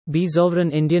B.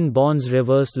 Sovereign Indian bonds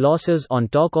reversed losses on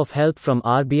talk of help from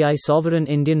RBI. Sovereign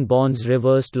Indian bonds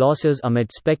reversed losses amid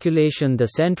speculation the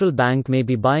central bank may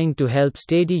be buying to help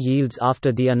steady yields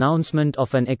after the announcement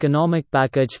of an economic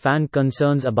package fanned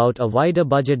concerns about a wider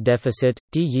budget deficit.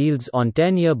 Yields on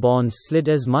 10-year bonds slid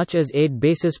as much as 8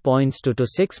 basis points to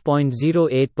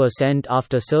 6.08%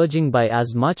 after surging by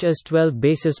as much as 12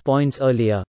 basis points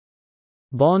earlier.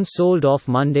 Bonds sold off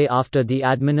Monday after the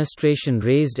administration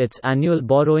raised its annual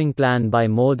borrowing plan by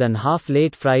more than half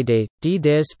late Friday.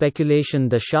 There's speculation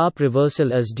the sharp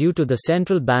reversal is due to the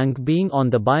central bank being on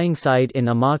the buying side in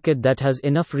a market that has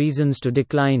enough reasons to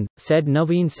decline, said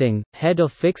Naveen Singh, head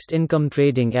of fixed income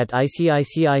trading at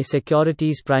ICICI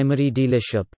Securities Primary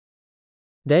Dealership.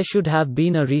 There should have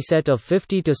been a reset of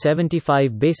 50 to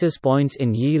 75 basis points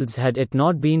in yields had it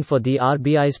not been for the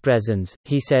RBI's presence,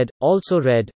 he said. Also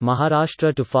read,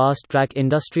 Maharashtra to fast-track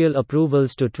industrial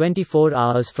approvals to 24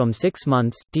 hours from 6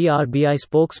 months. RBI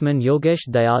spokesman Yogesh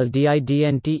Dayal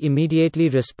didn't immediately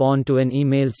respond to an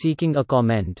email seeking a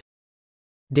comment.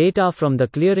 Data from the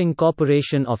Clearing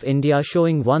Corporation of India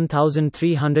showing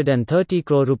 1,330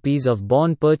 crore rupees of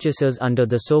bond purchases under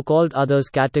the so-called others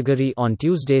category on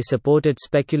Tuesday supported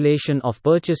speculation of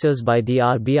purchases by the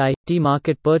RBI.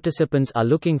 Market participants are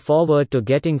looking forward to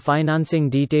getting financing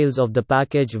details of the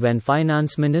package when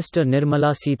Finance Minister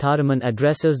Nirmala Sitharaman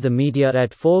addresses the media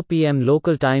at 4 p.m.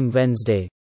 local time Wednesday.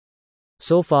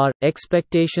 So far,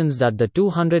 expectations that the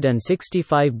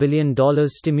 $265 billion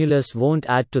stimulus won't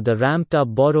add to the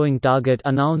ramped-up borrowing target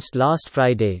announced last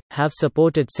Friday, have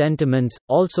supported sentiments.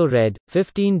 Also read,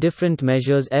 15 different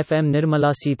measures FM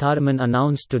Nirmala Sitharaman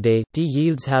announced today.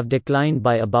 Yields have declined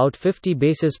by about 50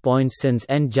 basis points since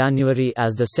end January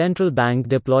as the central bank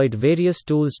deployed various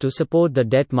tools to support the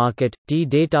debt market.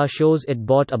 Data shows it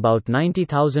bought about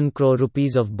 90,000 crore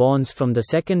rupees of bonds from the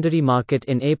secondary market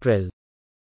in April.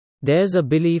 There's a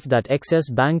belief that excess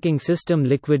banking system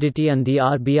liquidity and the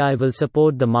RBI will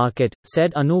support the market,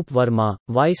 said Anup Verma,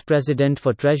 Vice President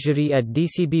for Treasury at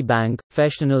DCB Bank.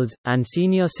 Professionals and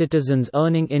senior citizens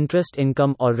earning interest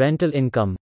income or rental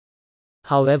income.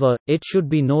 However, it should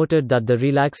be noted that the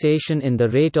relaxation in the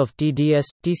rate of TDS,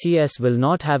 TCS will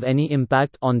not have any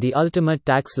impact on the ultimate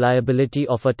tax liability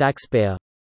of a taxpayer.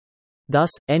 Thus,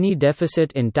 any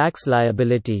deficit in tax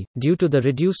liability, due to the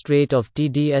reduced rate of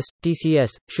TDS,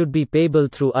 TCS, should be payable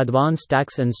through advance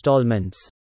tax installments.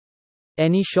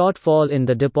 Any shortfall in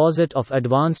the deposit of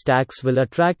advance tax will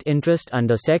attract interest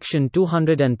under Section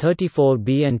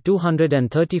 234B and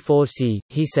 234C,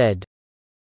 he said.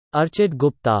 Archit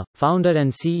Gupta, founder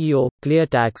and CEO,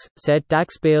 ClearTax, said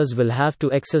taxpayers will have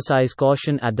to exercise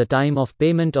caution at the time of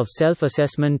payment of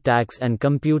self-assessment tax and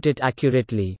compute it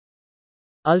accurately.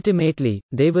 Ultimately,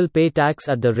 they will pay tax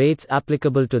at the rates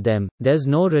applicable to them. There's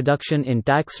no reduction in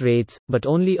tax rates, but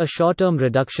only a short-term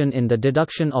reduction in the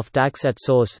deduction of tax at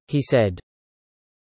source, he said.